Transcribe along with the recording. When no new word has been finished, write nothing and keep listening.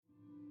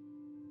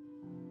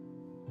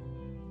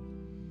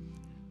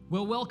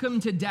Well, welcome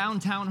to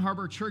Downtown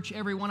Harbor Church,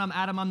 everyone. I'm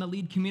Adam. I'm the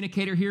lead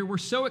communicator here. We're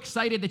so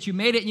excited that you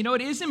made it. You know,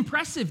 it is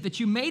impressive that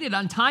you made it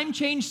on Time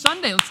Change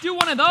Sunday. Let's do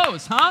one of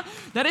those, huh?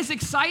 That is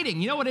exciting.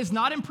 You know what is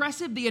not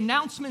impressive? The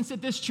announcements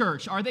at this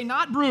church. Are they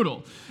not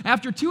brutal?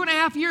 After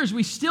 2.5 years,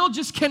 we still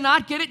just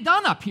cannot get it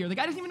done up here. The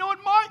guy doesn't even know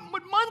what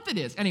month it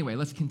is. Anyway,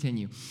 let's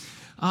continue.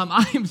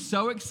 I am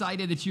so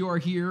excited that you are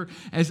here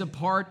as a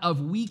part of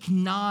week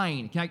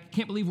 9. I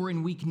can't believe we're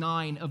in week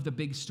 9 of the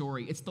big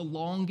story. It's the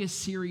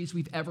longest series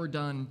we've ever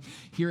done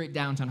here at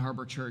Downtown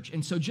Harbor Church.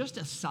 And so just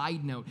a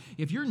side note,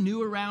 if you're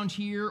new around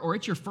here or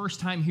it's your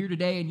first time here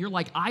today and you're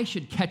like, I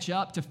should catch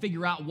up to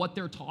figure out what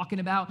they're talking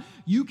about,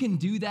 you can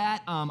do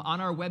that on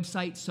our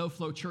website,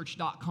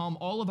 soflowchurch.com.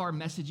 All of our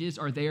messages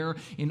are there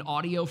in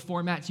audio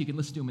format, so you can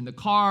listen to them in the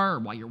car or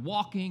while you're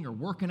walking or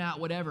working out,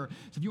 whatever.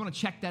 So if you want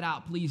to check that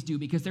out, please do,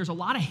 because there's a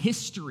lot of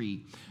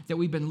history that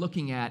we've been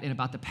looking at in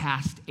about the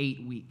past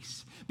 8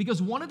 weeks.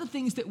 Because one of the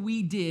things that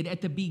we did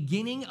at the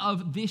beginning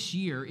of this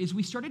year is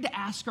we started to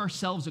ask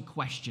ourselves a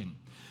question.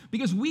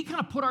 Because we kind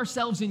of put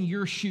ourselves in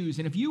your shoes.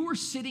 And if you were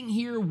sitting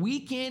here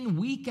week in,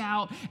 week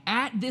out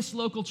at this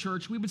local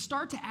church, we would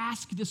start to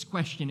ask this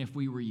question if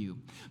we were you.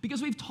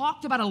 Because we've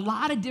talked about a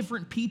lot of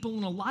different people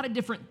and a lot of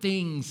different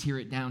things here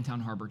at Downtown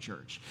Harbor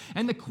Church.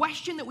 And the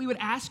question that we would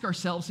ask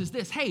ourselves is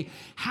this: hey,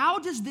 how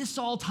does this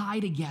all tie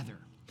together?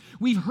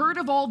 We've heard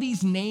of all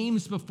these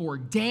names before: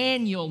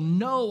 Daniel,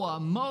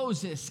 Noah,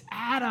 Moses,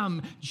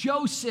 Adam,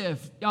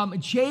 Joseph,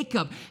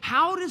 Jacob.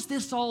 How does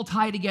this all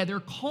tie together,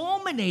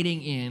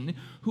 culminating in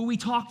who we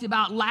talked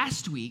about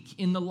last week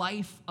in the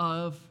life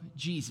of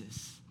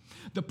Jesus,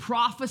 the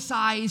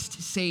prophesized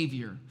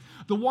Savior,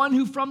 the one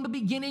who from the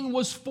beginning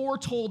was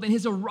foretold, and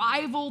his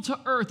arrival to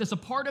earth as a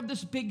part of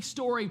this big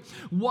story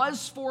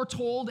was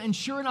foretold. And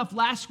sure enough,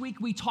 last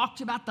week we talked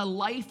about the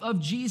life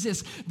of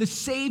Jesus, the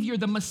Savior,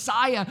 the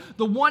Messiah,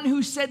 the one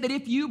who said that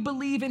if you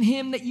believe in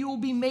him, that you will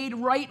be made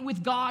right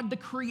with God, the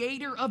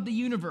creator of the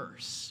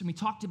universe. And we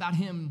talked about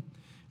him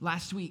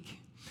last week.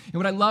 And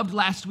what I loved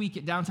last week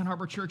at Downtown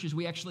Harbor Church is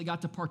we actually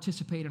got to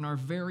participate in our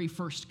very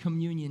first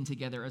communion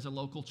together as a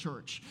local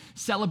church,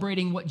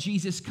 celebrating what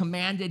Jesus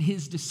commanded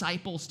his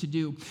disciples to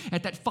do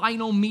at that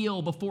final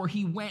meal before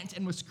he went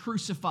and was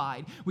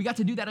crucified. We got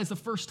to do that as the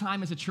first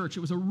time as a church. It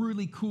was a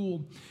really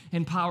cool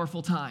and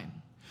powerful time.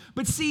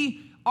 But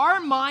see,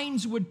 our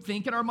minds would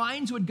think and our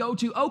minds would go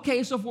to,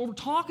 okay, so if we're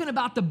talking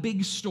about the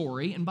big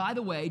story, and by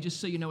the way, just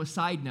so you know, a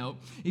side note,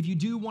 if you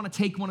do want to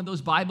take one of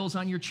those Bibles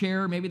on your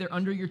chair, maybe they're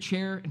under your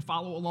chair, and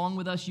follow along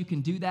with us, you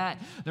can do that.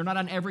 They're not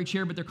on every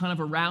chair, but they're kind of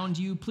around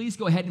you. Please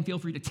go ahead and feel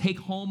free to take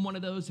home one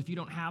of those if you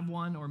don't have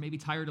one, or maybe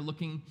tired of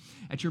looking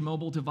at your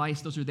mobile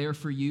device. Those are there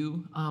for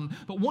you.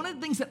 But one of the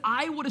things that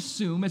I would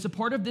assume as a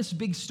part of this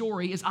big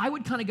story is I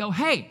would kind of go,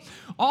 hey,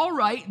 all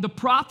right, the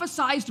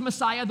prophesized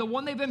Messiah, the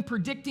one they've been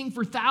predicting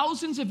for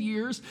thousands of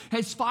years,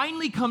 has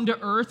finally come to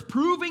earth,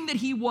 proving that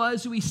he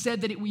was who he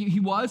said that he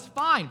was.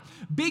 Fine.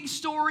 Big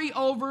story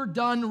over,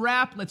 done,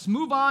 wrap. Let's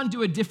move on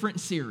to a different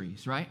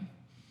series, right?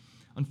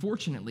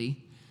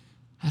 Unfortunately,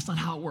 that's not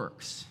how it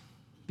works.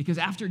 Because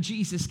after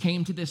Jesus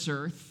came to this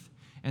earth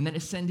and then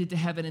ascended to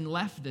heaven and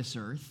left this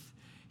earth,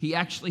 he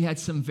actually had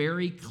some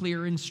very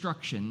clear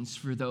instructions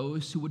for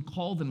those who would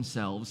call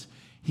themselves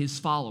his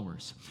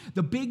followers.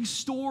 The big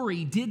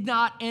story did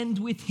not end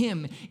with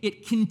him.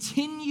 It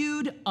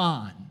continued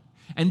on.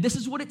 And this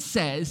is what it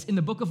says in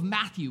the book of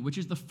Matthew, which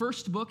is the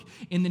first book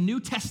in the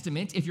New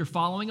Testament, if you're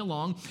following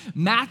along.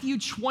 Matthew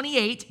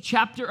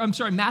chapter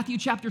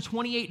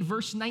 28,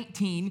 verse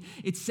 19,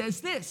 it says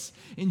this: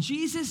 and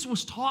Jesus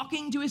was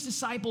talking to his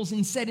disciples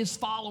and said, his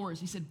followers,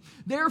 he said,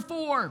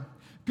 therefore,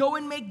 go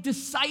and make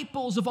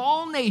disciples of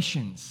all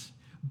nations,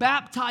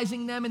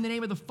 baptizing them in the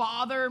name of the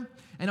Father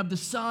and of the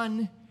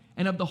Son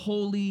and of the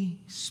Holy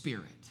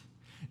Spirit.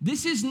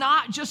 This is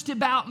not just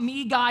about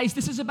me, guys.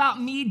 This is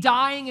about me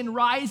dying and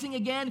rising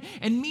again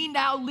and me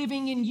now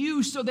living in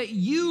you so that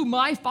you,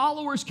 my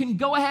followers, can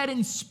go ahead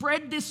and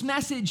spread this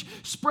message,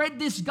 spread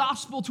this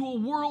gospel to a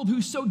world who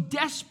so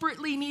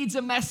desperately needs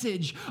a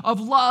message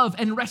of love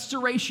and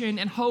restoration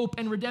and hope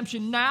and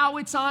redemption. Now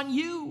it's on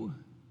you.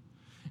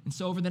 And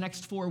so over the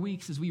next 4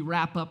 weeks, as we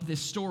wrap up this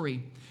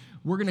story,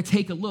 we're going to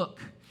take a look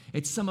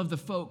at some of the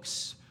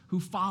folks who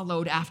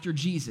followed after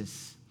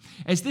Jesus.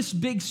 As this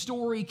big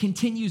story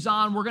continues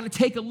on, we're going to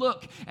take a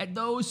look at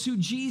those who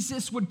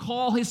Jesus would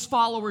call his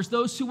followers,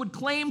 those who would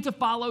claim to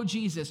follow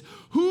Jesus.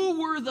 Who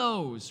were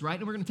those, right?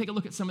 And we're going to take a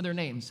look at some of their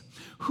names.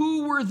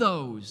 Who were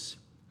those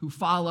who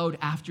followed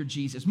after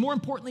Jesus? More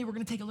importantly, we're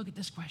going to take a look at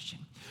this question.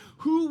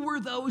 Who were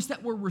those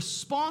that were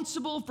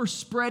responsible for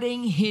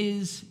spreading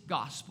his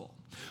gospel?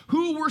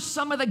 Who were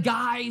some of the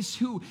guys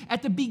who,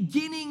 at the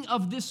beginning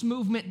of this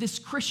movement, this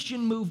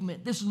Christian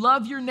movement, this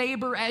love your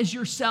neighbor as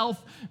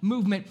yourself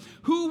movement,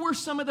 who were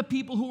some of the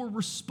people who were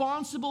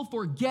responsible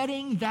for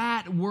getting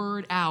that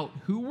word out?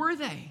 Who were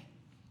they?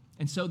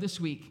 And so this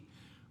week,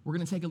 we're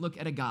going to take a look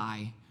at a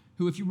guy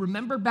who, if you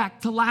remember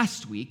back to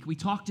last week, we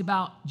talked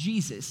about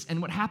Jesus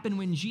and what happened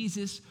when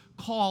Jesus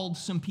called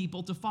some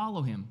people to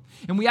follow him.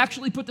 And we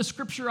actually put the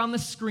scripture on the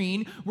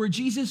screen where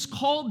Jesus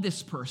called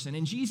this person.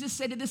 And Jesus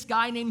said to this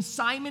guy named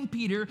Simon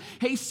Peter,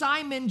 "Hey,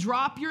 Simon,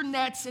 drop your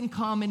nets and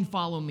come and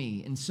follow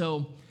me." And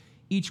so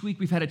each week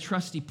we've had a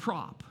trusty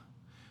prop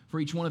for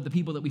each one of the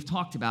people that we've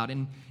talked about.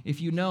 And if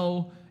you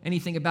know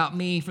anything about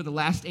me, for the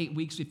last 8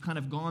 weeks, we've kind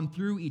of gone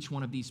through each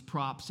one of these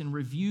props and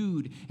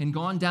reviewed and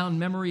gone down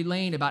memory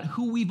lane about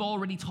who we've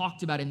already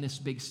talked about in this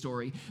big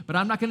story. But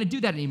I'm not going to do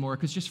that anymore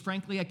because just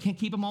frankly, I can't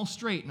keep them all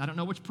straight, and I don't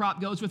know which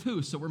prop goes with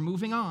who, so we're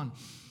moving on.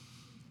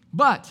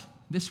 But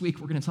this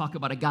week, we're going to talk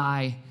about a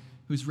guy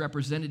who's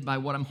represented by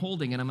what I'm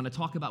holding, and I'm going to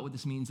talk about what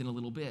this means in a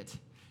little bit.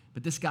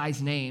 But this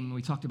guy's name,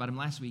 we talked about him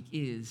last week,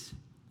 is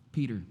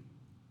Peter.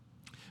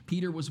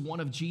 Peter was one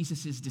of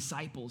Jesus'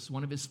 disciples,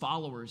 one of his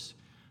followers,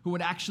 who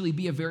would actually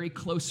be a very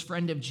close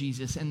friend of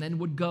Jesus and then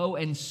would go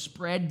and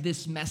spread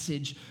this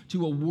message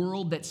to a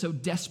world that so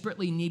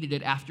desperately needed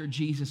it after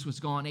Jesus was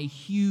gone, a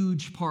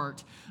huge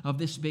part of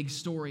this big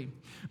story.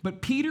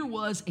 But Peter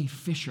was a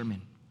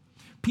fisherman.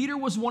 Peter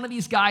was one of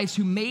these guys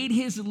who made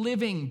his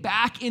living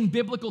back in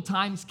biblical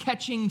times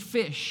catching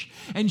fish.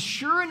 And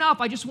sure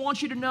enough, I just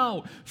want you to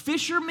know,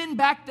 fishermen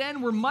back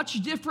then were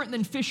much different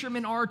than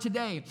fishermen are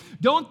today.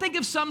 Don't think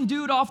of some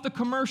dude off the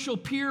commercial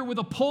pier with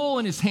a pole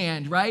in his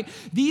hand, right?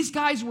 These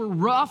guys were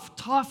rough,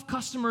 tough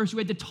customers who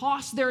had to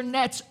toss their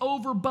nets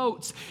over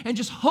boats and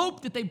just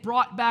hope that they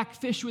brought back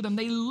fish with them.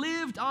 They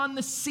lived on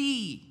the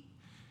sea.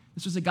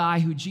 This was a guy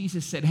who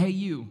Jesus said, "Hey,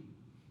 you,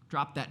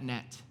 drop that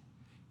net.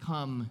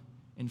 Come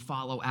and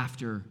follow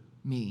after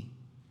me."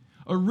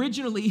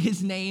 Originally,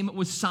 his name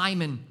was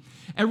Simon.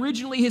 And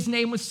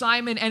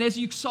as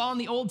you saw in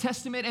the Old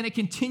Testament, and it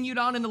continued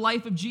on in the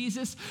life of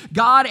Jesus,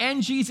 God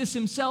and Jesus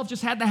himself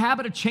just had the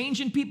habit of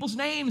changing people's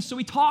names. So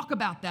we talk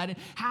about that and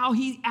how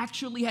he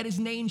actually had his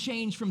name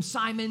changed from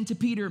Simon to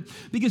Peter,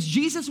 because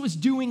Jesus was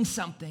doing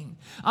something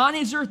on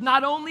his earth.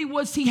 Not only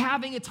was he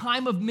having a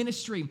time of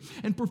ministry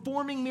and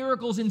performing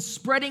miracles and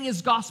spreading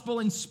his gospel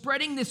and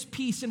spreading this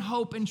peace and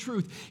hope and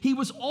truth, he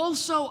was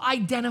also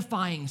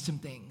identifying some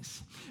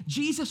things.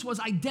 Jesus was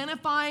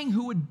identifying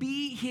who would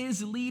be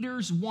his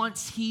leaders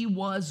once he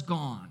was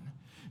gone.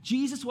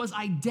 Jesus was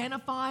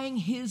identifying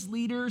his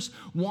leaders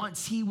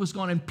once he was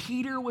gone, and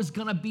Peter was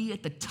going to be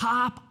at the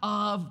top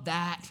of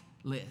that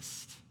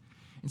list.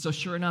 And so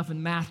sure enough,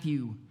 in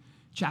Matthew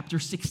chapter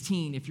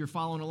 16, if you're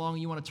following along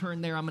and you want to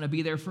turn there, I'm going to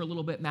be there for a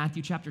little bit.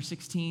 Matthew chapter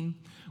 16,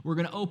 we're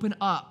going to open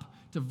up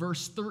to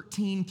verse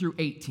 13 through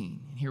 18.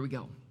 And here we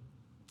go.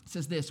 It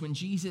says this: "When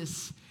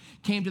Jesus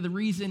came to the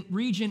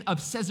region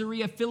of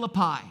Caesarea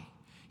Philippi,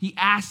 he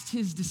asked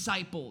his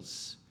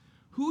disciples,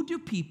 'Who do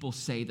people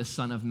say the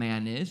Son of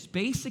Man is?'"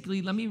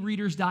 Basically, let me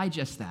Reader's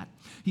Digest that.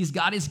 He's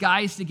got his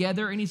guys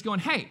together and he's going,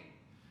 "Hey,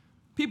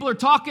 people are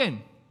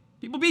talking.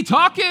 People be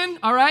talking,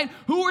 all right?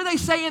 Who are they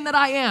saying that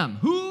I am?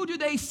 Who do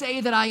they say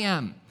that I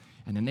am?"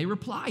 And then they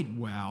replied,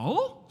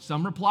 "Well,"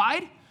 some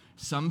replied,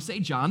 "some say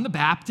John the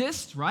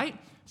Baptist," right?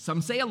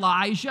 Some say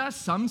Elijah,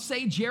 some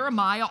say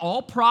Jeremiah,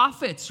 all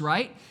prophets,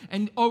 right?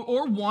 And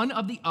or one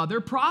of the other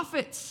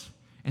prophets.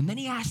 And then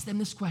he asked them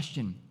this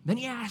question. Then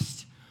he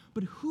asked,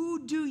 "But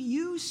who do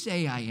you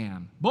say I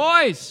am?"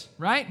 Boys,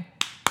 right?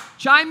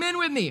 Chime in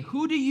with me.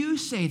 Who do you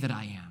say that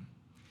I am?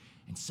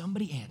 And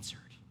somebody answered.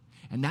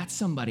 And that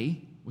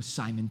somebody was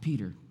Simon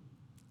Peter.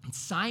 And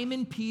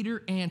Simon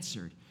Peter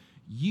answered,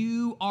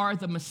 "You are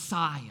the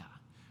Messiah,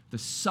 the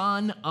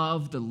Son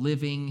of the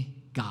living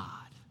God."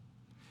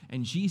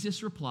 And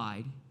Jesus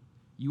replied,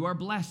 "You are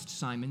blessed,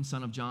 Simon,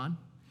 son of John,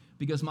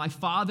 because my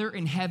Father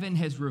in heaven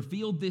has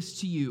revealed this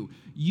to you.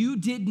 You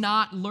did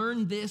not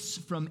learn this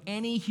from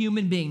any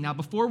human being." Now,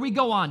 before we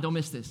go on, don't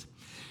miss this.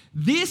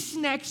 This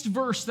next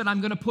verse that I'm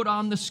going to put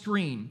on the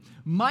screen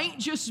might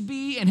just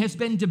be, and has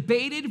been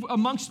debated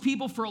amongst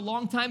people for a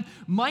long time,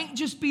 might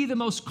just be the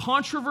most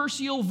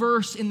controversial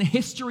verse in the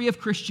history of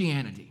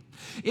Christianity.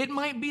 It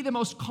might be the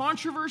most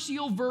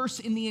controversial verse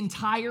in the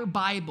entire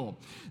Bible.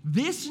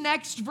 This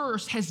next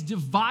verse has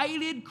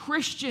divided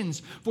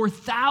Christians for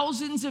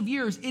thousands of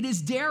years. It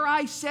is, dare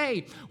I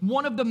say,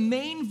 one of the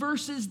main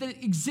verses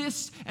that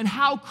exists and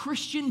how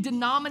Christian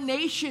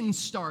denominations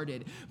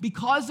started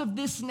because of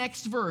this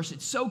next verse.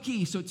 It's so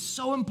key, so it's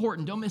so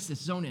important. Don't miss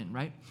this. Zone in,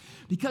 right?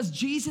 Because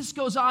Jesus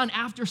goes on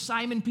after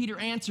Simon Peter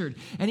answered,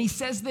 and he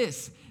says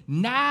this: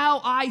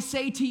 "Now I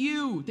say to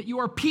you that you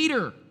are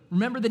Peter."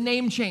 Remember the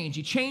name change.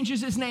 He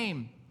changes his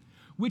name,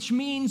 which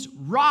means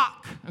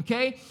rock,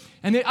 okay?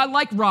 And I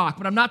like rock,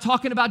 but I'm not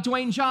talking about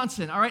Dwayne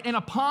Johnson, all right? "And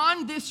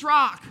upon this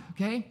rock,"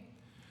 okay,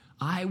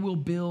 "I will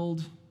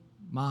build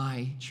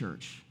my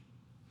church."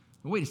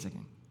 Wait a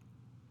second.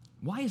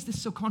 Why is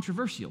this so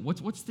controversial?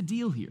 What's the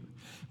deal here?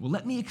 Well,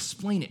 let me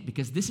explain it,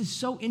 because this is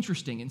so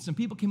interesting. And some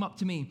people came up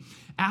to me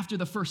after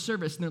the first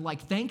service, and they're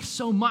like, "Thanks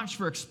so much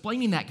for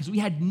explaining that, because we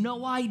had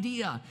no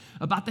idea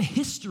about the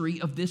history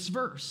of this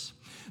verse."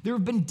 There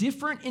have been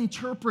different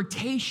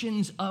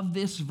interpretations of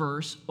this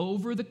verse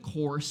over the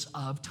course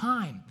of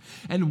time.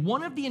 And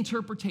one of the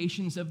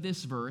interpretations of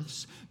this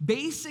verse,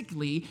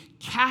 basically,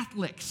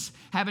 Catholics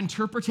have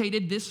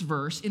interpreted this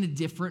verse in a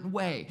different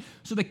way.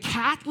 So the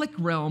Catholic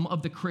realm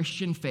of the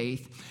Christian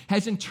faith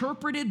has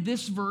interpreted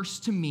this verse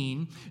to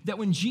mean that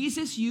when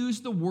Jesus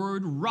used the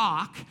word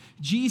rock,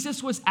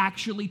 Jesus was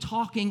actually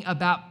talking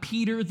about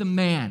Peter the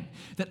man.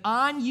 That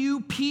on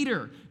you,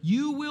 Peter,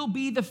 you will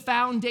be the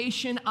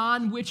foundation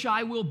on which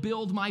I will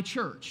build my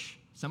church.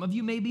 Some of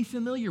you may be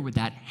familiar with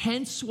that,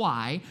 hence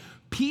why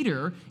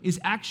Peter is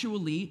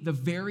actually the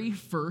very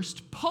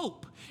first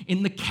pope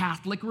in the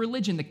Catholic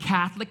religion, the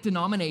Catholic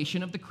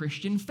denomination of the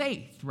Christian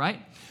faith,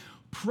 right?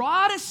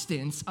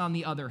 Protestants, on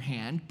the other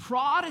hand,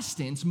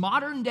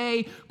 modern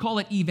day, call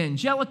it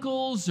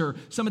evangelicals or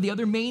some of the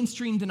other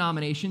mainstream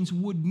denominations,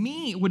 would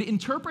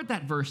interpret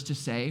that verse to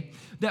say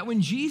that when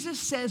Jesus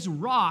says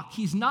rock,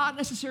 he's not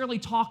necessarily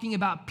talking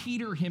about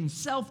Peter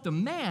himself, the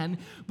man,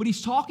 but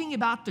he's talking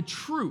about the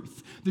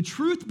truth. The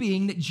truth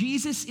being that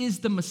Jesus is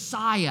the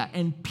Messiah,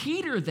 and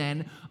Peter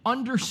then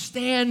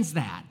understands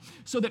that,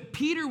 so that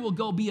Peter will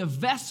go be a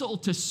vessel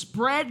to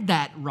spread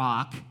that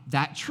rock,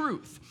 that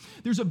truth.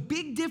 There's a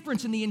big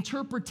difference in the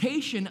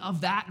interpretation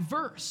of that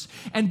verse.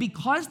 And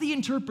because the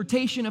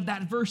interpretation of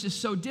that verse is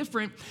so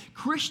different,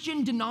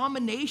 Christian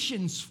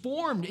denominations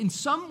formed in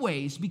some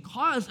ways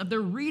because of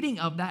their reading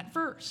of that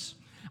verse.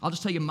 I'll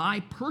just tell you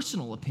my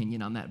personal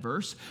opinion on that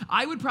verse.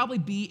 I would probably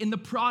be in the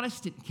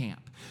Protestant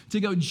camp to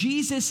go,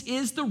 Jesus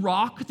is the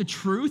rock, the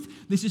truth.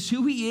 This is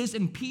who he is.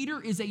 And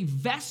Peter is a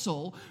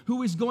vessel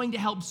who is going to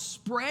help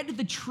spread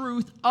the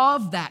truth,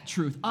 of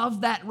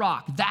that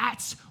rock.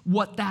 That's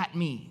what that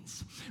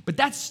means. But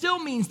that still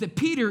means that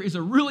Peter is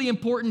a really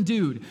important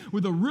dude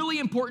with a really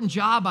important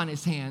job on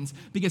his hands,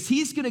 because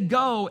he's going to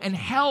go and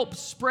help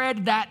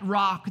spread that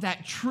rock,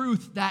 that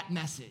truth, that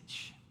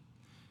message.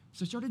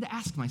 So I started to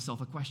ask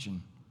myself a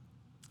question.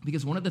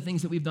 Because one of the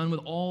things that we've done with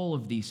all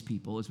of these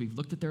people is we've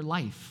looked at their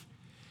life.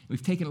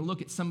 We've taken a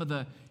look at some of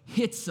the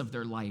hits of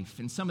their life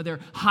and some of their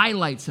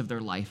highlights of their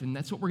life. And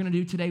that's what we're going to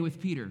do today with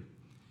Peter.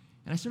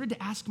 And I started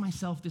to ask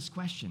myself this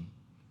question.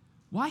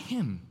 Why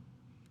him?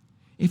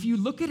 If you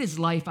look at his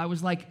life, I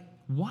was like,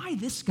 why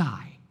this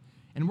guy?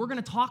 And we're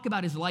going to talk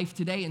about his life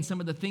today and some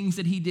of the things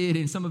that he did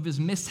and some of his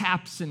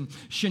mishaps and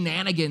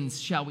shenanigans,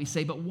 shall we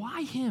say. But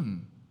why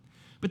him?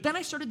 But then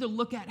I started to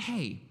look at,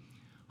 hey,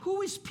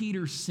 who is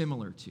Peter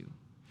similar to?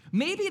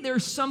 Maybe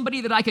there's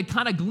somebody that I could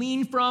kind of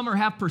glean from or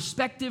have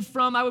perspective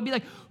from. I would be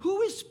like,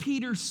 who is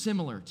Peter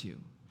similar to?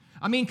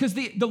 I mean, because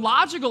the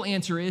logical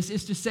answer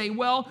is to say,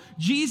 well,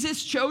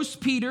 Jesus chose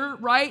Peter,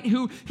 right?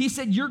 Who he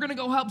said, you're going to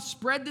go help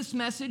spread this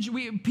message.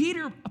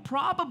 Peter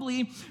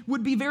probably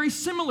would be very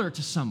similar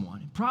to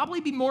someone. Probably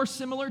be more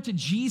similar to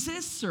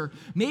Jesus, or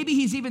maybe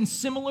he's even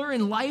similar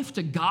in life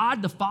to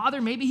God the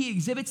Father. Maybe he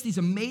exhibits these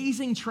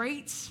amazing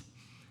traits.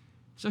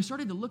 So I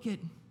started to look at,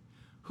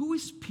 who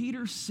is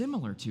Peter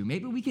similar to?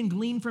 Maybe we can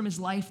glean from his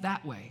life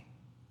that way.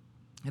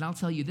 And I'll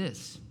tell you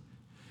this,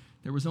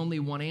 there was only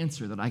one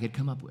answer that I could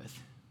come up with.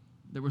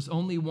 There was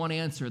only one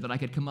answer that I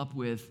could come up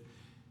with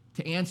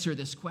to answer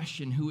this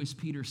question, who is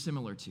Peter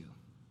similar to?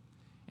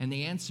 And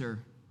the answer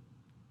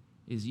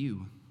is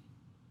you.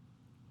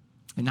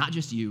 And not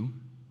just you,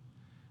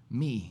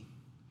 me.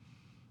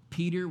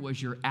 Peter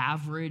was your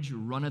average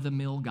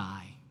run-of-the-mill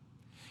guy.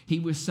 He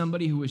was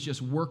somebody who was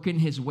just working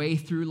his way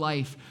through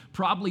life,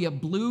 probably a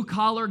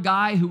blue-collar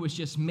guy who was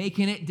just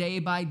making it day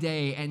by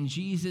day. And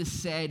Jesus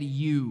said,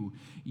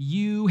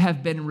 you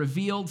have been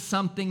revealed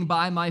something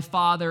by my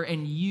Father,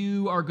 and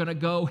you are going to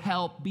go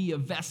help be a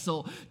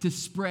vessel to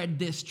spread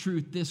this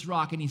truth, this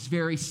rock. And he's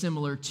very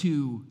similar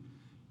to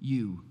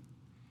you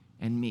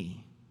and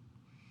me.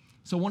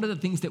 So one of the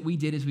things that we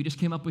did is we just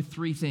came up with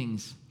 3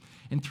 things,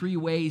 and 3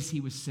 ways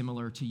he was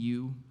similar to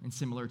you and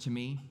similar to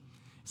me.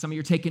 Some of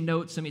you are taking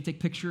notes, some of you take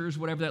pictures,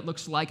 whatever that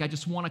looks like. I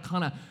just want to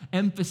kind of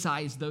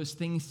emphasize those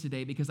things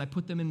today because I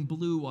put them in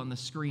blue on the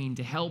screen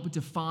to help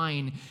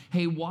define,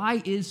 hey,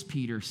 why is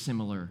Peter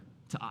similar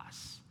to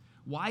us?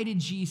 Why did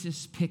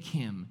Jesus pick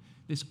him,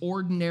 this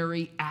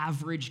ordinary,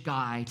 average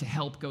guy, to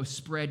help go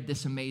spread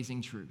this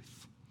amazing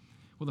truth?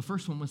 Well, the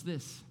first one was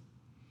this.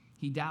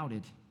 He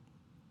doubted.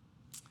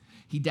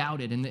 He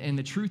doubted. And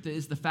the truth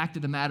is, the fact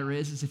of the matter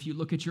is if you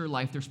look at your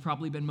life, there's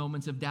probably been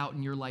moments of doubt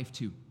in your life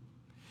too.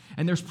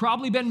 And there's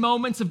probably been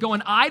moments of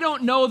going, I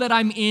don't know that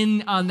I'm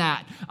in on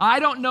that. I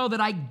don't know that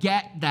I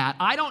get that.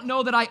 I don't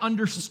know that I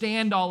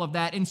understand all of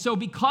that. And so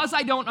because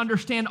I don't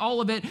understand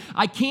all of it,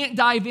 I can't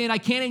dive in. I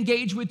can't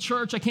engage with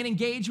church. I can't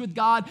engage with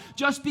God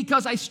just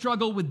because I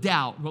struggle with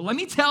doubt. Well, let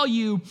me tell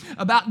you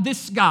about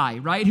this guy,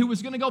 right, who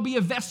was going to go be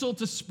a vessel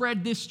to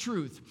spread this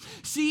truth.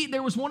 See,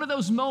 there was one of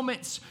those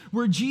moments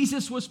where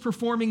Jesus was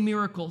performing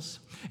miracles.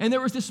 And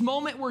there was this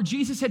moment where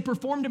Jesus had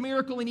performed a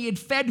miracle and he had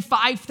fed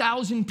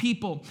 5,000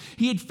 people.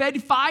 He had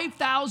fed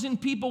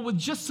 5,000 people with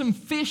just some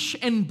fish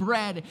and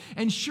bread.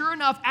 And sure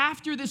enough,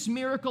 after this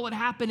miracle had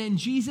happened and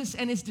Jesus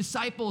and his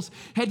disciples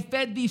had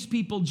fed these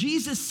people,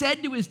 Jesus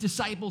said to his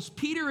disciples,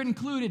 Peter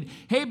included,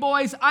 hey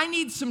boys, I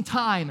need some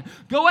time.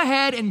 Go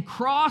ahead and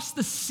cross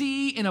the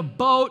sea in a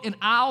boat and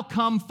I'll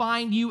come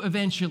find you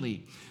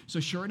eventually. So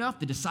sure enough,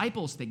 the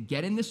disciples, they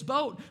get in this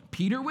boat,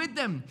 Peter with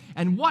them.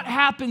 And what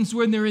happens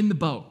when they're in the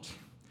boat?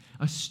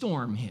 A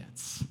storm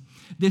hits.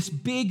 This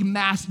big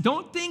mass,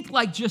 don't think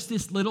like just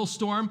this little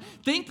storm.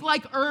 Think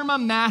like Irma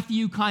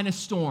Matthew kind of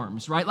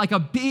storms, right? Like a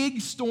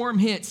big storm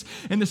hits.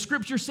 And the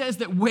scripture says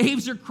that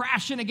waves are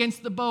crashing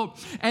against the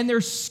boat and they're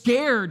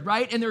scared,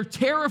 right? And they're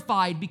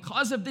terrified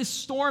because of this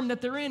storm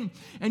that they're in.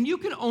 And you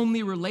can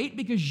only relate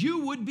because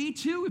you would be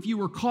too if you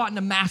were caught in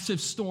a massive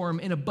storm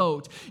in a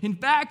boat. In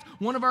fact,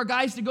 one of our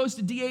guys that goes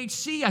to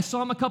DHC, I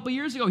saw him a couple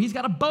years ago. He's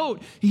got a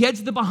boat. He heads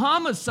to the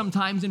Bahamas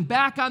sometimes and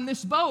back on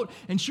this boat.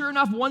 And sure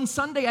enough, one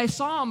Sunday I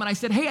saw him and I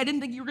said, hey, I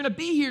didn't think you were going to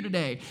be here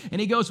today.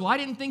 And he goes, well, I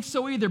didn't think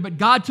so either, but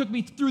God took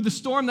me through the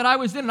storm that I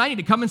was in, and I need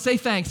to come and say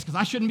thanks because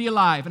I shouldn't be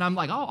alive. And I'm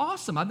like, oh,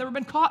 awesome. I've never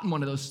been caught in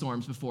one of those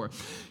storms before.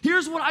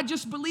 Here's what I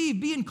just believe.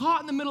 Being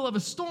caught in the middle of a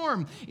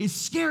storm is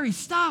scary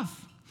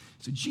stuff.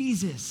 So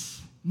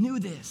Jesus knew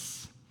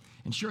this.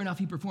 And sure enough,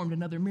 he performed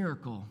another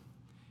miracle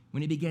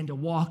when he began to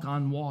walk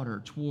on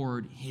water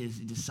toward his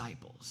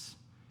disciples.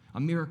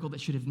 A miracle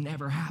that should have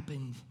never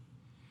happened.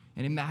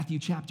 And in Matthew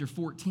chapter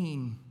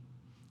 14,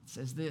 it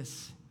says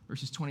this,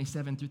 verses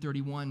 27 through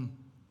 31,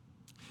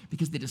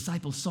 because the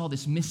disciples saw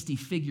this misty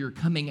figure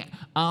coming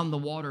on the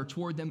water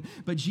toward them,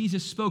 but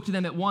Jesus spoke to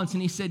them at once,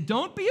 and he said,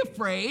 don't be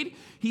afraid.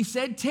 He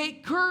said,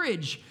 take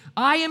courage.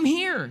 I am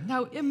here.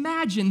 Now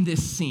imagine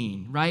this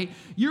scene, right?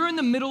 You're in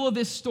the middle of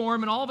this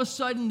storm, and all of a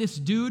sudden this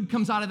dude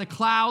comes out of the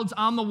clouds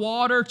on the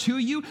water to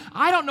you.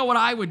 I don't know what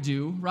I would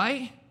do,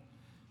 right?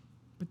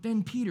 But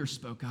then Peter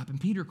spoke up, and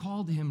Peter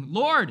called to him,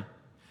 Lord,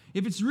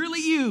 if it's really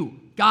you,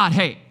 God,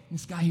 hey,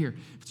 this guy here,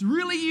 if it's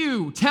really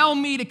you, tell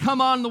me to come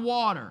on the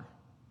water.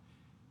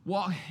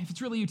 Well, if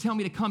it's really you, tell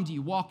me to come to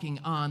you walking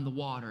on the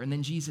water. And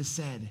then Jesus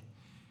said,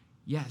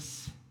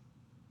 yes,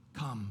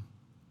 come.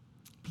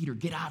 Peter,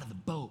 get out of the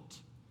boat.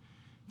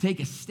 Take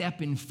a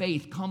step in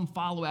faith. Come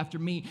follow after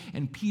me.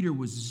 And Peter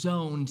was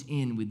zoned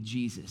in with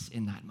Jesus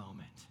in that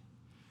moment.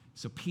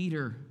 So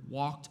Peter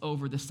walked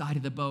over the side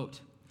of the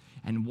boat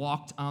and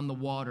walked on the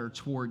water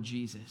toward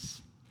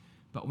Jesus.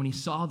 But when he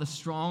saw the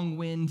strong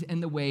wind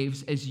and the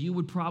waves, as you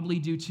would probably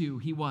do too,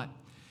 he what?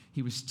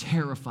 He was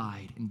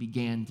terrified and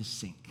began to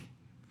sink.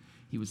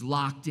 He was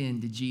locked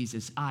into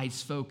Jesus,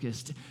 eyes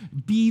focused,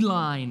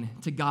 beeline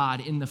to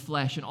God in the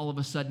flesh, and all of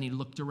a sudden he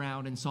looked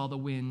around and saw the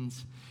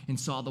winds and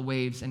saw the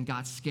waves and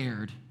got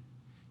scared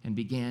and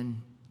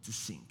began to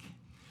sink.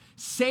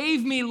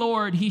 Save me,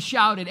 Lord, he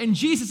shouted. And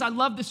Jesus, I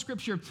love the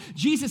scripture,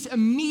 Jesus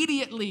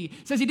immediately,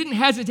 says he didn't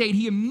hesitate,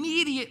 he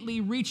immediately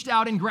reached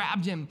out and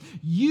grabbed him.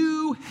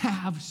 You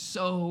have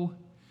so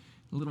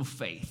little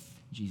faith,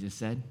 Jesus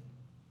said.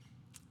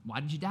 Why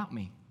did you doubt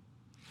me?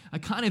 I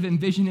kind of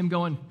envision him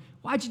going,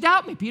 why'd you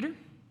doubt me, Peter?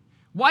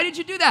 Why did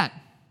you do that?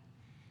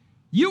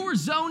 You were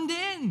zoned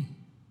in. And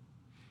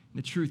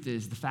the truth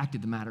is, the fact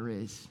of the matter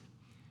is,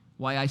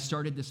 why I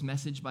started this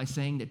message by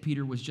saying that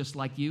Peter was just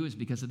like you is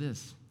because of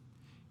this.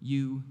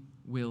 You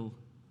will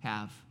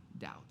have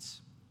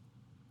doubts.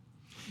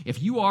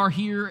 If you are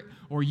here,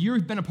 or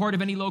you've been a part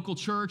of any local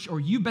church, or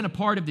you've been a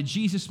part of the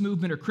Jesus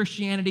movement or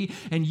Christianity,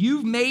 and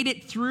you've made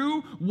it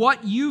through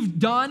what you've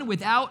done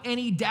without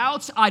any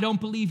doubts, I don't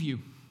believe you.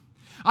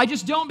 I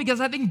just don't,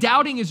 because I think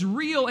doubting is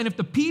real. And if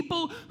the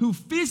people who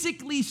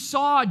physically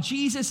saw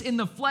Jesus in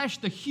the flesh,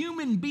 the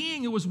human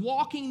being who was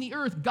walking the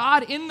earth,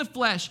 God in the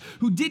flesh,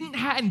 who didn't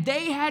have, and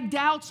they had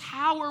doubts,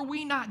 how are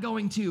we not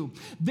going to?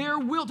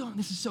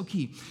 This is so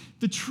key.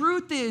 The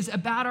truth is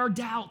about our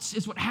doubts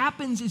is what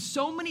happens is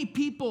so many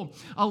people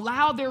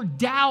allow their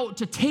doubt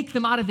to take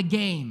them out of the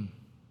game.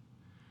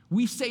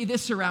 We say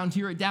this around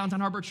here at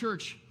Downtown Harbor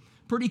Church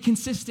pretty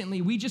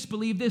consistently. We just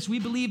believe this. We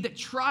believe that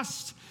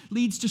trust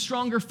leads to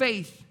stronger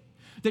faith.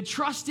 That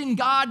trust in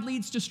God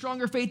leads to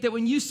stronger faith. That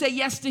when you say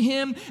yes to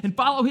him and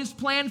follow his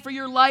plan for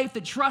your life,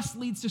 that trust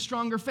leads to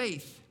stronger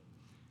faith.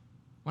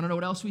 Want to know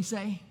what else we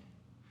say?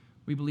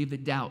 We believe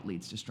that doubt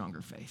leads to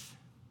stronger faith.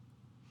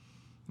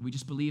 We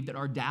just believe that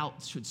our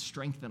doubts should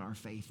strengthen our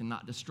faith and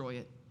not destroy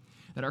it.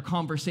 That our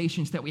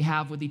conversations that we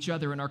have with each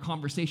other and our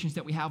conversations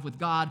that we have with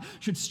God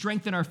should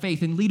strengthen our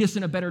faith and lead us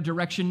in a better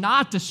direction,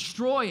 not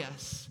destroy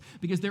us.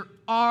 Because there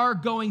are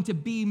going to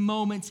be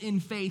moments in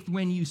faith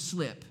when you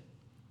slip.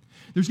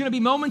 There's going to be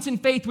moments in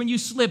faith when you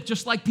slip,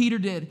 just like Peter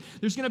did.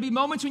 There's going to be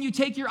moments when you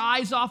take your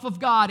eyes off of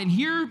God. And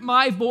hear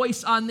my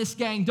voice on this,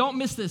 gang. Don't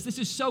miss this. This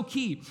is so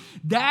key.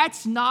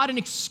 That's not an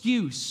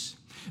excuse.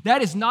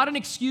 That is not an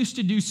excuse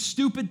to do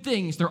stupid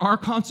things. There are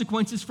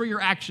consequences for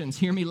your actions.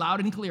 Hear me loud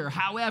and clear.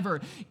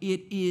 However,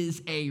 it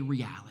is a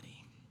reality.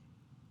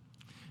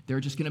 There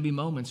are just going to be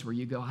moments where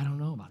you go, I don't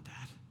know about that.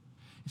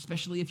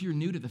 Especially if you're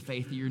new to the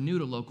faith, or you're new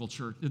to the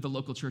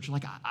local church, you're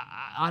like,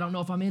 I don't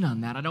know if I'm in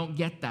on that. I don't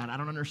get that. I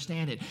don't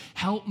understand it.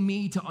 Help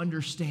me to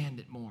understand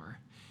it more.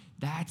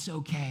 That's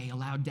okay.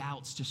 Allow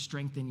doubts to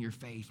strengthen your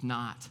faith,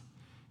 not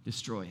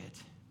destroy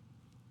it.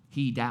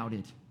 He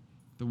doubted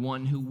the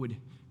one who would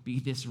be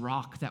this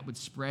rock that would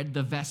spread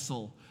the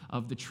vessel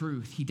of the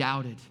truth. He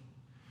doubted.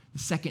 The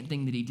second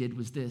thing that he did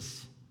was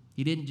this.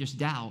 He didn't just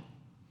doubt,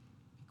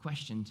 he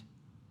questioned.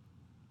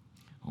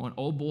 Oh, and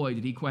oh boy,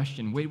 did he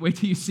question. Wait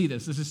till you see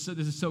this. This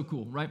is so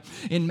cool, right?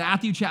 In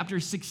Matthew chapter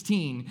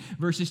 16,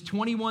 verses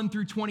 21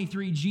 through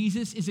 23,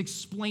 Jesus is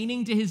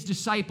explaining to his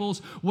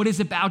disciples what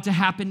is about to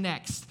happen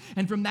next.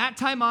 And from that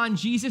time on,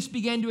 Jesus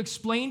began to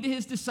explain to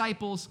his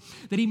disciples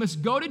that he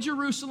must go to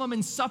Jerusalem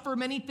and suffer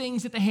many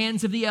things at the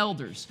hands of the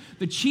elders,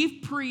 the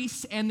chief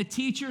priests, and the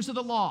teachers of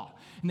the law,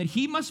 and that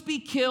he must be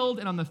killed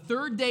and on the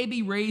third day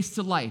be raised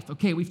to life.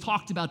 Okay, we've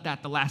talked about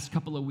that the last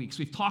couple of weeks.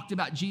 We've talked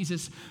about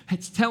Jesus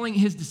telling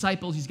his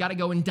disciples he's got to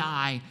go and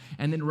die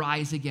and then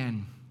rise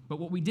again. But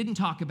what we didn't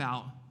talk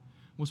about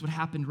was what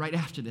happened right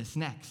after this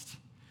next.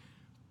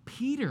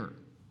 Peter,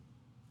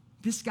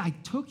 this guy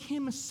took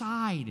him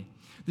aside,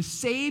 the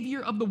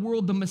Savior of the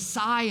world, the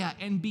Messiah,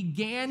 and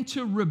began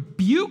to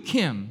rebuke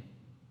him.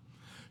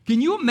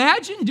 Can you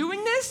imagine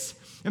doing this?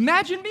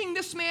 Imagine being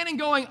this man and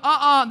going,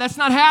 that's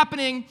not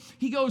happening.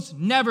 He goes,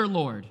 never,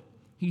 Lord.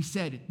 He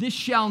said, this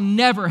shall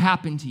never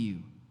happen to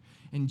you.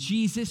 And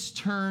Jesus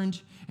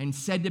turned and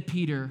said to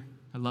Peter,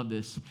 I love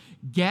this,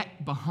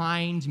 get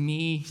behind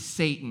me,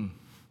 Satan.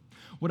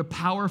 What a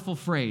powerful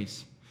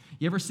phrase.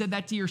 You ever said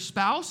that to your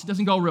spouse? It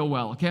doesn't go real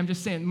well, okay? I'm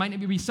just saying, it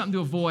might be something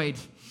to avoid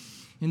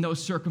in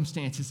those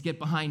circumstances. Get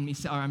behind me.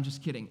 I'm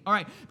just kidding. All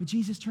right, but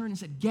Jesus turned and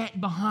said, get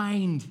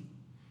behind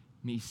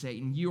me,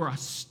 Satan. You are a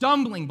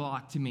stumbling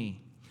block to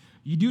me.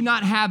 You do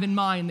not have in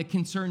mind the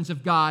concerns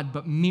of God,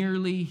 but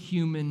merely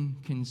human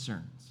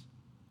concerns.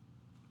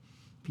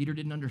 Peter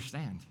didn't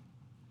understand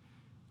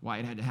why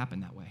it had to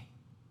happen that way.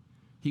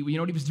 You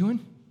know what he was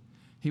doing?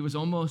 He was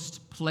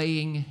almost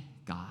playing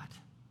God.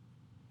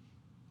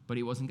 But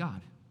he wasn't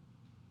God.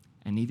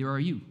 And neither are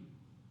you.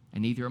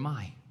 And neither am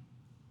I.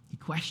 He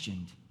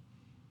questioned.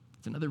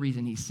 It's another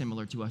reason he's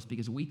similar to us,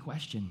 because we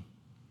question.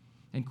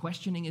 And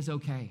questioning is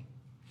okay.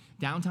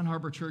 Downtown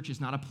Harbor Church is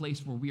not a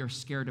place where we are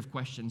scared of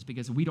questions,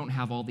 because we don't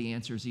have all the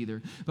answers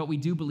either. But we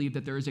do believe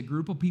that there is a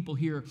group of people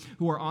here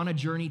who are on a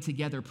journey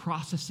together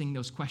processing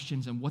those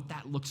questions and what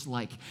that looks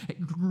like. A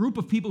group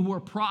of people who are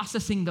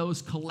processing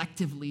those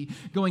collectively,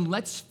 going,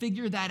 let's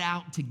figure that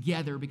out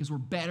together because we're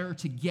better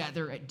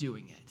together at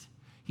doing it.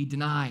 He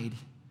denied.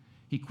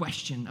 He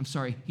questioned.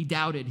 He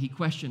doubted. He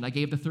questioned. I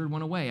gave the third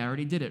one away. I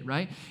already did it,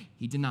 right?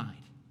 He denied.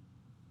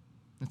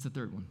 That's the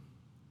third one.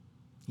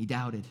 He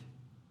doubted.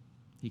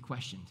 He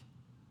questioned.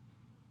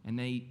 And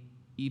they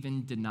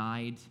even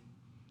denied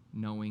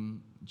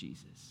knowing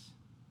Jesus.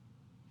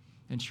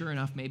 And sure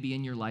enough, maybe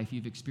in your life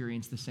you've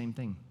experienced the same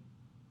thing.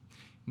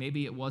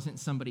 Maybe it wasn't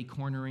somebody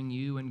cornering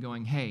you and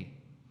going, hey,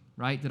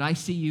 right, did I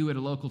see you at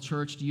a local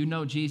church? Do you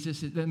know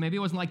Jesus? Maybe it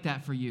wasn't like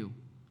that for you.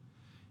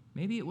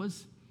 Maybe it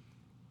was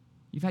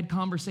you've had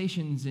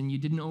conversations and you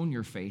didn't own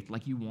your faith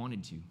like you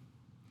wanted to.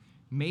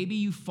 Maybe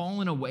you've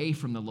fallen away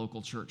from the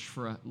local church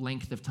for a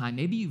length of time.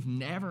 Maybe you've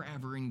never,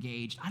 ever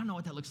engaged. I don't know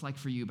what that looks like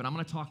for you, but I'm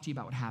going to talk to you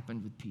about what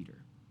happened with Peter.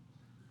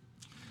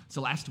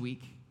 So last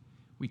week,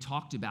 we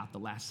talked about the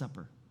Last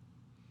Supper.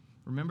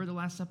 Remember the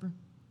Last Supper?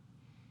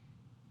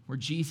 Where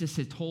Jesus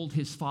had told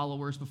his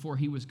followers before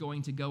he was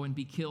going to go and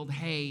be killed,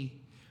 hey,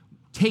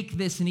 take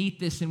this and eat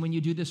this, and when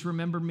you do this,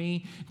 remember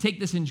me. Take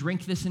this and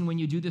drink this, and when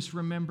you do this,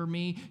 remember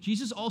me.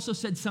 Jesus also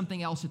said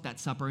something else at that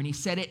supper, and he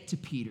said it to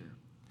Peter.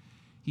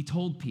 He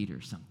told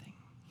Peter something.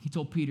 He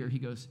told Peter, he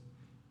goes,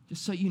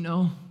 just so you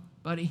know,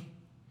 buddy,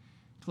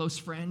 close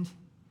friend,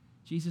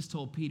 Jesus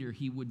told Peter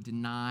he would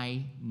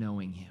deny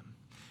knowing him.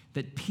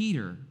 That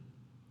Peter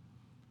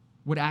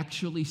would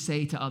actually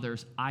say to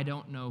others, I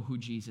don't know who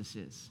Jesus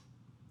is.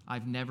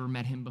 I've never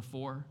met him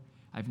before.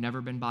 I've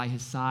never been by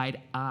his side.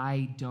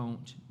 I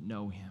don't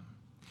know him.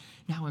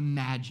 Now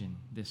imagine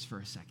this for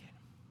a second.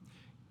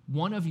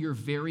 One of your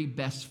very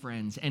best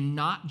friends, and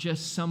not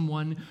just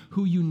someone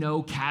who you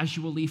know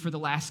casually for the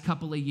last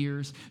couple of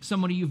years,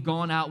 somebody you've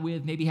gone out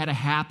with, maybe had a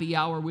happy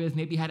hour with,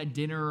 maybe had a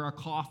dinner or a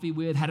coffee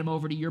with, had them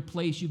over to your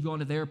place, you've gone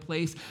to their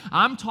place.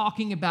 I'm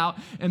talking about,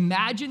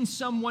 imagine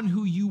someone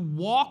who you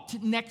walked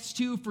next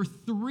to for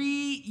 3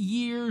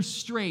 years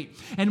straight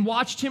and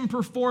watched him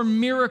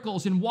perform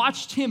miracles and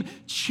watched him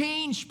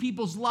change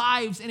people's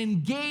lives and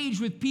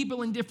engage with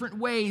people in different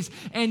ways.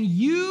 And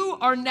you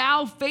are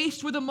now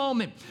faced with a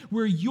moment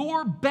where your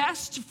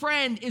best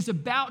friend is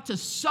about to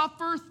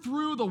suffer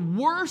through the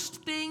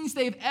worst things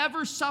they've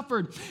ever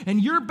suffered.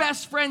 And your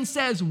best friend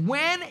says,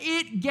 when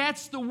it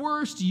gets the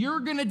worst, you're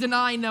going to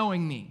deny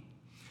knowing me.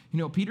 You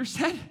know what Peter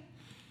said?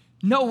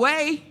 No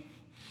way.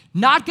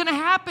 Not going to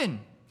happen.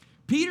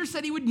 Peter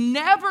said he would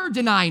never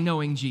deny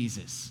knowing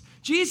Jesus.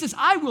 Jesus,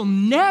 I will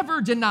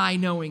never deny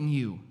knowing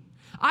you.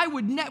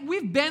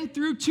 We've been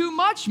through too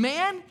much,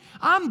 man.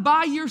 I'm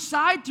by your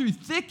side through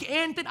thick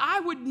and thin. I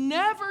would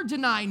never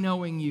deny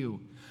knowing you.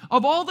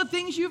 Of all the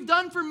things you've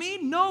done for me,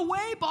 no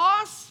way,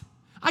 boss.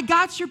 I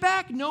got your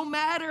back no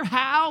matter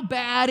how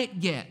bad it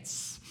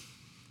gets.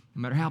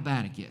 No matter how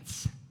bad it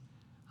gets.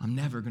 I'm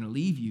never going to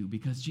leave you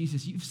because,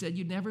 Jesus, you've said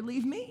you'd never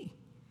leave me.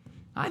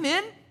 I'm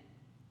in.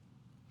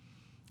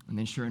 And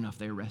then sure enough,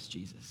 they arrest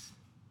Jesus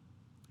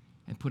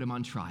and put him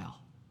on trial.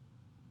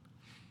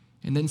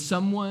 And then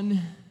someone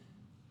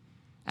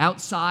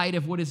outside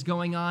of what is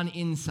going on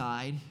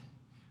inside,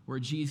 where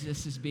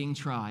Jesus is being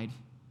tried,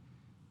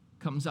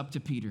 comes up to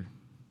Peter.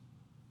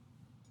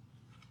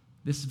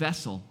 This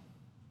vessel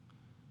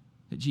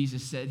that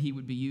Jesus said he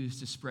would be used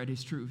to spread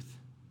his truth.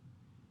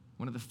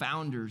 One of the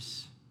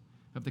founders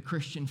of the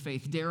Christian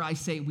faith. Dare I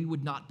say, we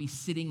would not be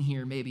sitting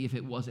here maybe if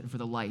it wasn't for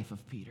the life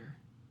of Peter.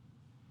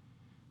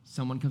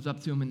 Someone comes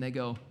up to him and they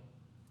go,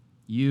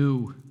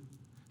 you,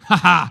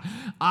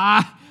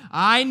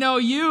 I know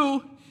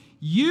you.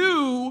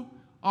 You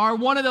are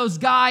one of those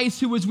guys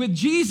who was with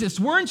Jesus,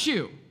 weren't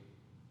you?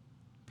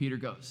 Peter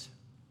goes,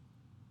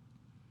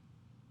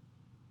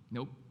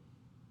 nope,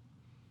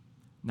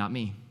 not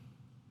me.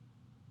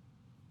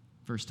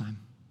 First time.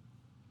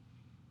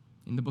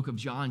 In the book of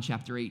John,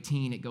 chapter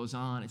 18, it goes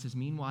on. It says,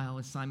 meanwhile,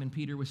 as Simon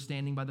Peter was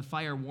standing by the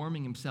fire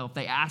warming himself,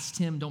 they asked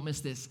him, don't miss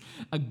this,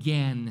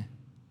 again,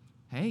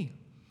 hey,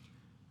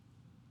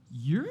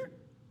 you're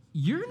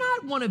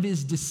not one of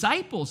his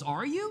disciples,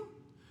 are you?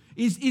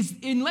 Is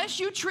unless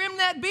you trim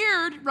that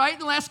beard, right, in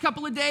the last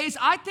couple of days,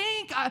 I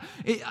think,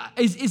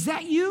 is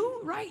that you,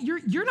 right?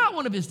 You're not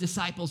one of his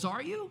disciples,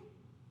 are you?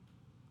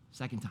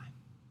 Second time.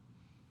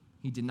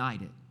 He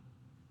denied it,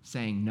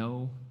 saying,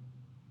 no,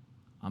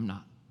 I'm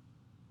not.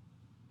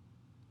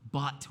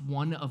 But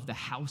one of the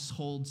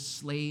household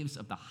slaves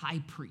of the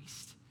high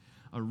priest,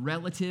 a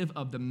relative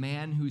of the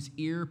man whose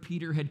ear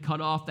Peter had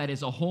cut off. That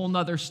is a whole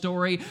nother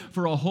story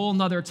for a whole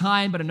nother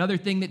time. But another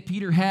thing that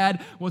Peter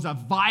had was a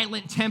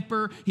violent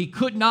temper. He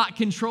could not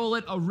control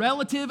it. A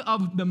relative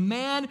of the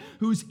man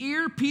whose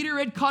ear Peter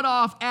had cut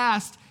off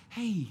asked,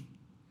 hey,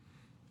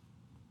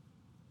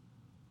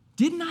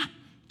 didn't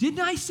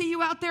I see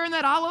you out there in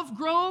that olive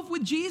grove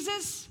with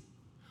Jesus?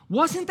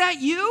 Wasn't that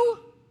you?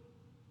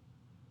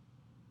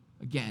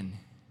 Again,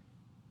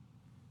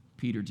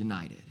 Peter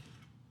denied it.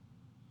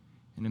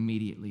 And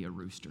immediately a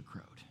rooster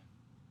crowed,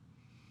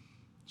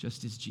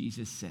 just as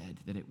Jesus said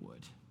that it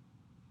would.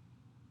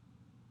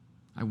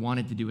 I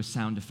wanted to do a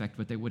sound effect,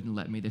 but they wouldn't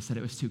let me. They said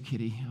it was too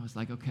kiddie. I was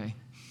like, okay.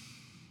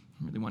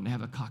 I really wanted to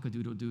have a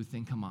cock-a-doodle-doo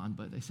thing, come on.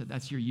 But they said,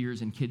 that's your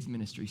years in kids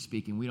ministry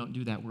speaking. We don't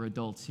do that. We're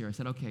adults here. I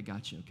said, okay,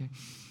 gotcha, okay.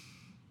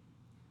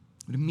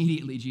 But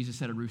immediately Jesus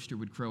said a rooster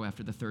would crow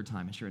after the third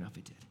time, and sure enough,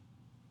 it did.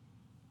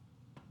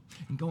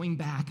 And going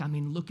back, I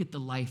mean, look at the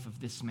life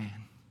of this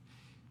man.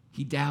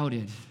 He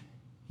doubted.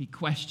 He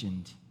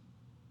questioned.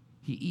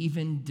 He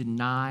even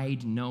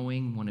denied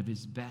knowing one of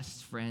his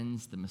best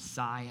friends, the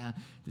Messiah,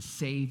 the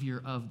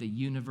Savior of the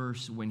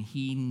universe, when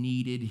he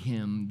needed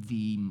him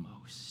the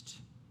most.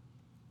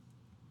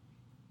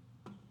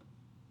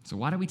 So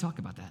why do we talk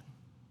about that?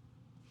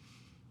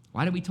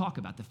 Why do we talk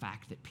about the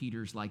fact that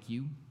Peter's like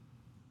you?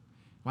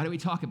 Why do we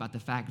talk about the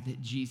fact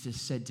that Jesus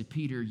said to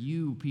Peter,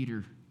 you,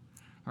 Peter,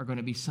 are going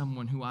to be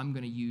someone who I'm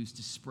going to use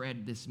to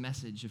spread this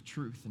message of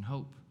truth and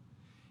hope?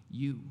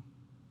 You.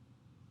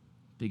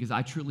 Because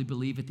I truly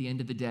believe at the end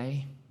of the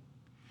day,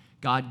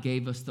 God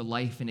gave us the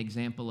life and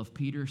example of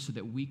Peter so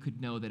that we could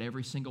know that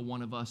every single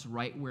one of us,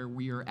 right where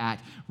we are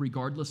at,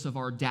 regardless of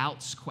our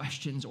doubts,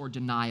 questions, or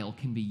denial,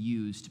 can be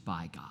used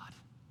by God.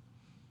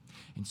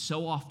 And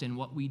so often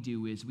what we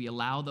do is we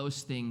allow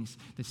those things,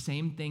 the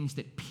same things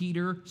that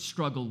Peter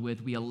struggled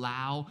with, we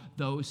allow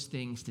those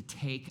things to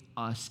take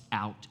us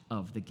out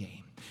of the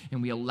game.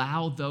 And we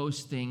allow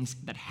those things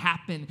that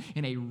happen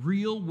in a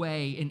real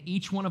way in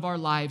each one of our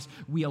lives,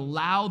 we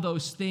allow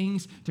those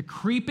things to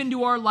creep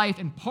into our life.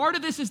 And part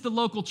of this is the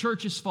local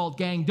church's fault,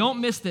 gang.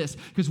 Don't miss this,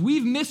 because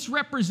we've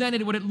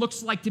misrepresented what it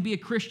looks like to be a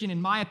Christian,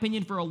 in my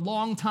opinion, for a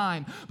long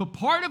time. But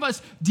part of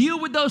us deal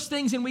with those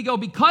things and we go,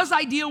 because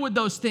I deal with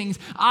those things,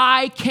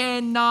 I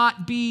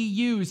cannot be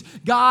used.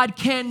 God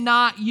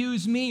cannot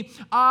use me.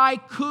 I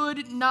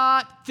could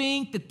not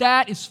think that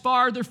that is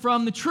farther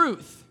from the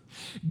truth.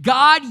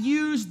 God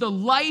used the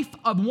life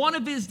of one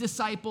of his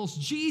disciples,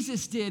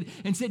 Jesus did,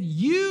 and said,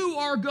 you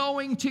are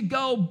going to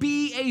go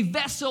be a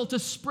vessel to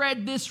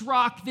spread this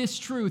rock, this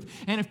truth.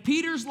 And if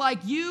Peter's like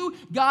you,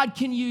 God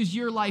can use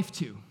your life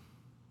too.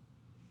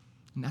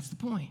 And that's the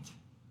point.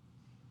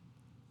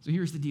 So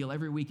here's the deal.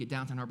 Every week at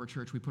Downtown Harbor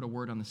Church, we put a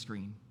word on the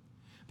screen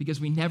because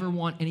we never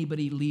want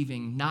anybody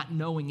leaving not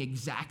knowing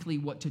exactly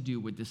what to do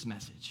with this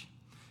message.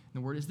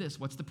 And the word is this: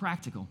 what's the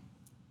practical?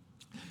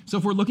 So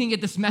if we're looking at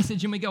this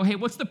message and we go, hey,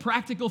 what's the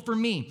practical for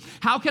me?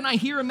 How can I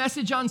hear a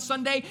message on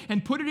Sunday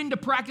and put it into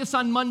practice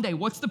on Monday?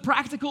 What's the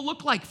practical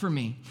look like for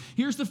me?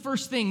 Here's the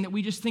first thing that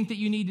we just think that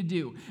you need to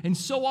do. And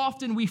so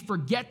often we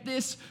forget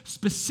this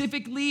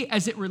specifically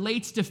as it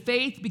relates to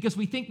faith because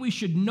we think we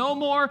should know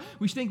more.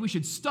 We think we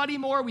should study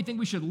more. We think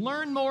we should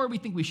learn more. We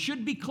think we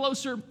should be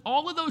closer.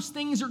 All of those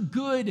things are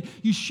good.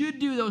 You should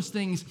do those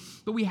things.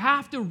 But we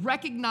have to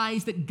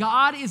recognize that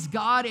God is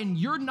God and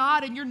you're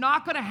not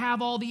going to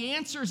have all the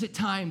answers at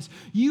times.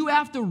 You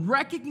have to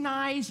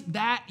recognize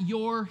that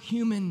you're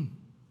human.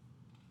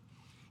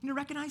 You know,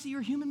 recognize that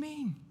you're a human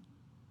being.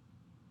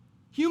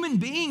 Human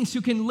beings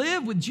who can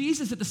live with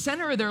Jesus at the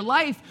center of their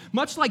life,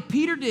 much like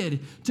Peter did,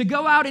 to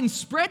go out and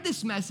spread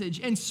this message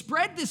and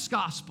spread this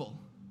gospel.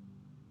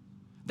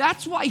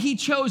 That's why he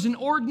chose an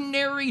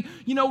ordinary,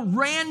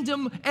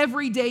 random,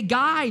 everyday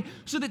guy,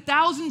 so that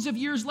thousands of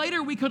years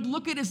later we could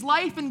look at his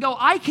life and go,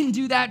 I can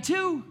do that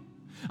too.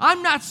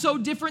 I'm not so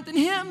different than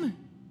him.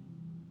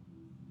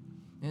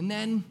 And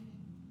then,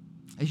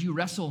 as you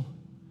wrestle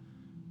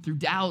through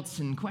doubts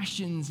and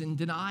questions and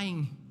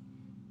denying,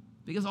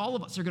 because all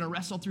of us are going to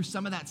wrestle through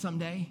some of that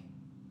someday,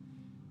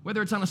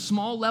 whether it's on a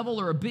small level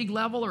or a big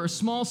level or a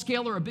small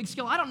scale or a big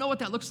scale. I don't know what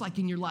that looks like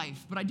in your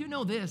life, but I do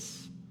know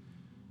this.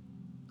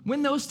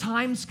 When those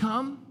times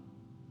come,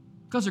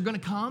 because they're going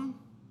to come,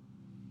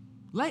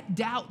 let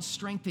doubt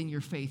strengthen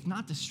your faith,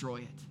 not destroy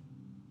it.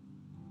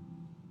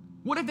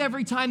 What if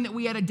every time that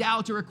we had a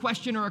doubt or a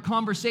question or a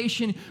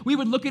conversation, we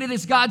would look at it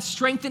as God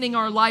strengthening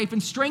our life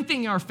and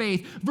strengthening our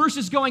faith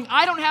versus going,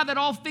 I don't have that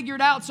all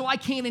figured out, so I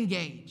can't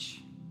engage.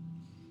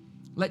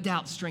 Let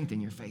doubt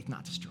strengthen your faith,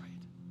 not destroy it.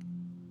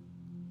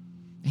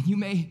 And you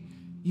may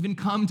even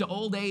come to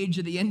old age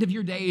at the end of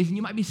your days, and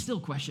you might be still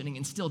questioning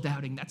and still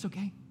doubting. That's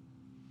okay,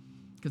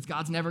 because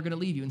God's never going to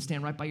leave you and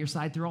stand right by your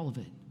side through all of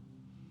it.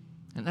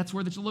 And that's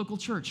where the local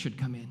church should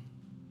come in,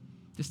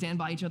 to stand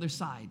by each other's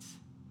sides,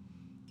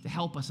 to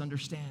help us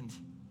understand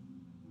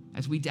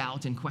as we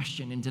doubt and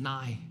question and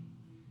deny,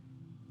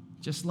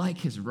 just like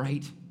his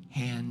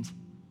right-hand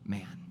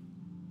man.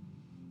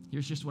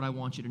 Here's just what I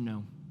want you to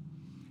know.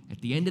 At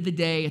the end of the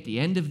day, at the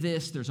end of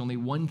this, there's only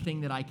one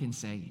thing that I can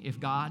say. If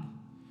God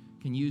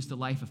can use the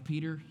life of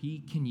Peter, he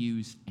can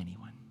use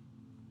anyone.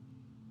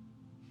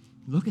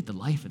 Look at the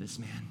life of this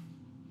man.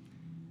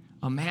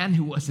 A man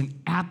who was an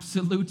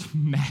absolute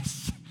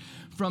mess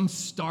from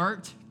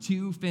start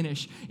to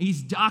finish.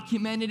 He's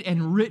documented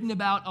and written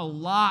about a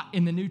lot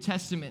in the New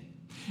Testament.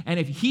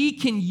 And if he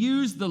can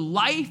use the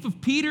life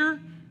of Peter,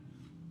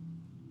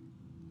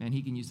 then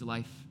he can use the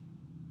life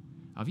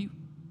of you,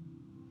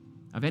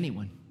 of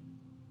anyone.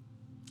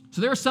 So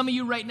there are some of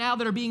you right now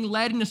that are being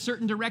led in a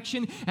certain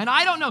direction, and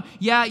I don't know.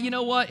 Yeah, you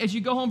know what? As you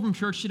go home from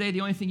church today,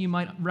 the only thing you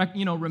might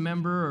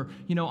remember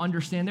or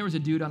understand, there was a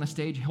dude on a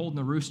stage holding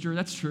a rooster.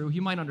 That's true.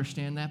 You might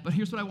understand that, but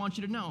here's what I want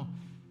you to know.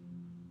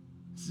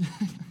 It's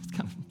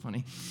kind of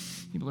funny.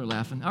 People are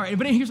laughing. All right,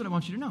 but here's what I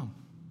want you to know.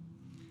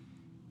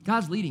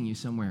 God's leading you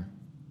somewhere.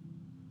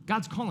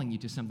 God's calling you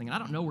to something, and I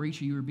don't know where each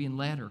of you are being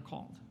led or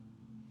called.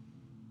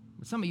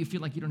 But some of you feel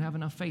like you don't have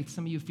enough faith.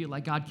 Some of you feel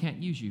like God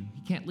can't use you.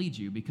 He can't lead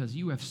you because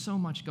you have so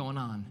much going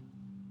on.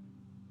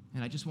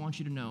 And I just want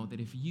you to know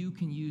that if you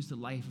can use the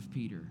life of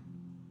Peter,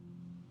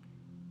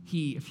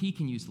 if he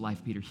can use the life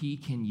of Peter, he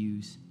can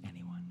use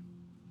anyone.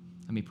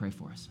 Let me pray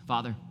for us.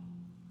 Father,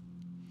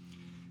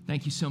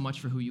 thank you so much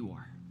for who you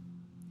are.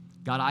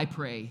 God, I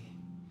pray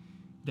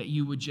that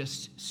you would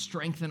just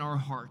strengthen our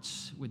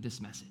hearts with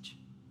this message.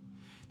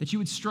 That you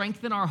would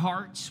strengthen our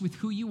hearts with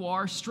who you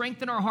are,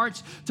 strengthen our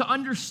hearts to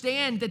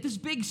understand that this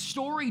big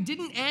story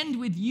didn't end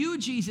with you,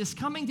 Jesus,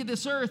 coming to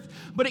this earth,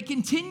 but it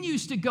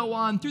continues to go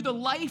on through the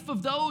life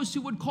of those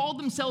who would call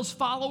themselves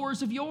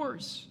followers of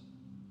yours,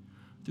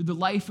 through the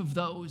life of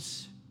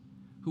those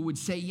who would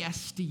say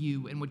yes to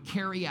you and would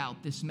carry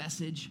out this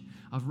message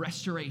of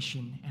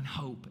restoration and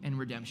hope and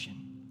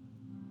redemption.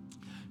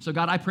 So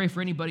God, I pray for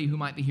anybody who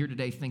might be here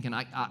today thinking,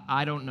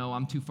 I don't know,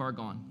 I'm too far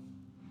gone.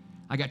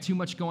 I got too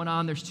much going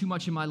on. There's too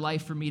much in my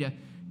life for me to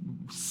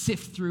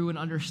sift through and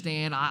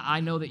understand. I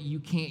know that you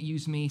can't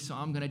use me, so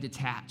I'm going to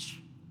detach.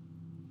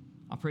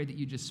 I pray that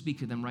you just speak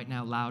to them right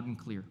now loud and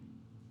clear.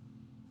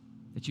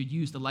 That you'd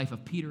use the life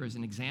of Peter as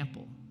an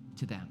example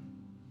to them.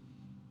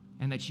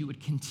 And that you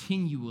would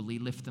continually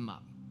lift them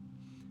up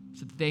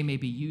so that they may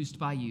be used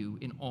by you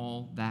in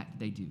all that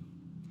they do.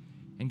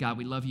 And God,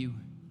 we love you.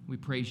 We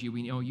praise you.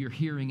 We know you're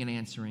hearing and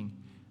answering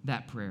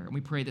that prayer. And we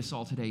pray this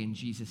all today in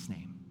Jesus'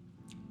 name.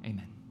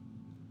 Amen.